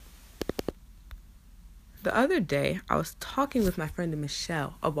The other day, I was talking with my friend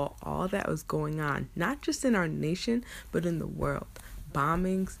Michelle about all that was going on, not just in our nation, but in the world.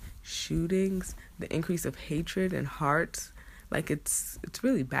 Bombings, shootings, the increase of hatred and hearts. Like it's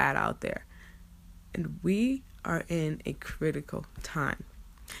really bad out there. And we are in a critical time.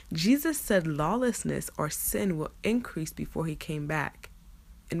 Jesus said lawlessness or sin will increase before he came back.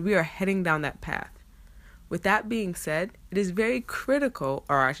 And we are heading down that path. With that being said, it is very critical,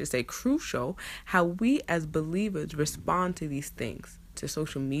 or I should say crucial, how we as believers respond to these things, to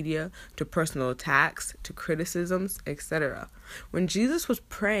social media, to personal attacks, to criticisms, etc. When Jesus was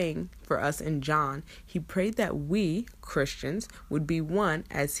praying for us in John, he prayed that we, Christians, would be one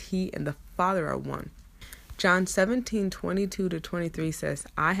as he and the Father are one. John 17:22-23 says,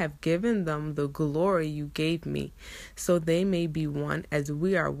 I have given them the glory you gave me, so they may be one as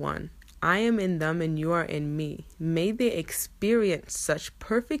we are one. I am in them and you are in me. May they experience such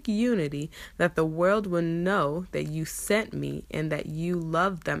perfect unity that the world will know that you sent me and that you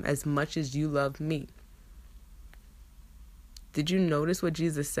love them as much as you love me. Did you notice what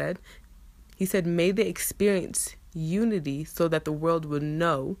Jesus said? He said, may they experience unity so that the world will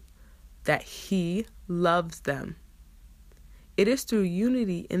know that he loves them. It is through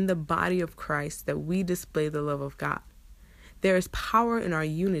unity in the body of Christ that we display the love of God. There is power in our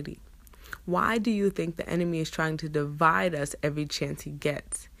unity. Why do you think the enemy is trying to divide us every chance he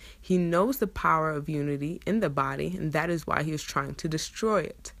gets? He knows the power of unity in the body, and that is why he is trying to destroy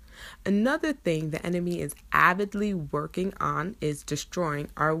it. Another thing the enemy is avidly working on is destroying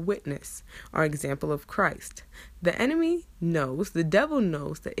our witness, our example of Christ. The enemy knows, the devil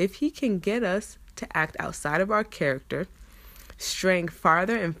knows, that if he can get us to act outside of our character, straying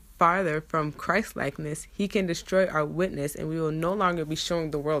farther and farther from Christ-likeness, he can destroy our witness, and we will no longer be showing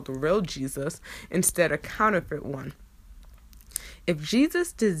the world the real Jesus, instead a counterfeit one. If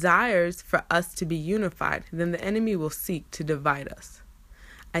Jesus desires for us to be unified, then the enemy will seek to divide us.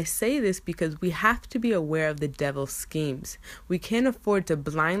 I say this because we have to be aware of the devil's schemes. We can't afford to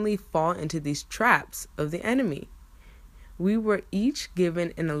blindly fall into these traps of the enemy. We were each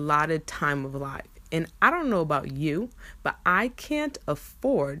given an allotted time of life. And I don't know about you, but I can't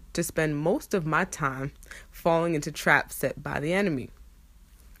afford to spend most of my time falling into traps set by the enemy.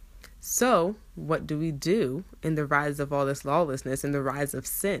 So, what do we do in the rise of all this lawlessness and the rise of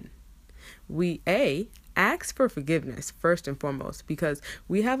sin? We, ask for forgiveness first and foremost, because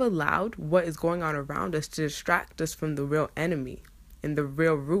we have allowed what is going on around us to distract us from the real enemy and the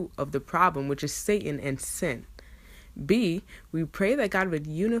real root of the problem, which is Satan and sin. B, we pray that God would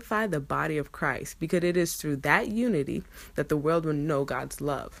unify the body of Christ, because it is through that unity that the world will know God's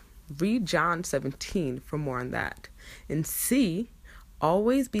love. Read John 17 for more on that. And C,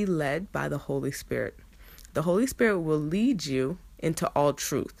 always be led by the Holy Spirit. The Holy Spirit will lead you into all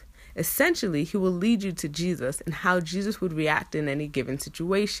truth. Essentially, he will lead you to Jesus and how Jesus would react in any given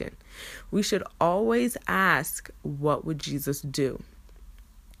situation. We should always ask, what would Jesus do?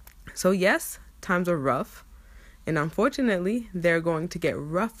 So yes, times are rough. And unfortunately, they're going to get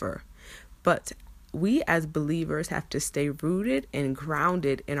rougher. But we as believers have to stay rooted and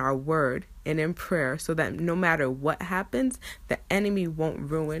grounded in our word and in prayer so that no matter what happens, the enemy won't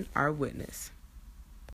ruin our witness.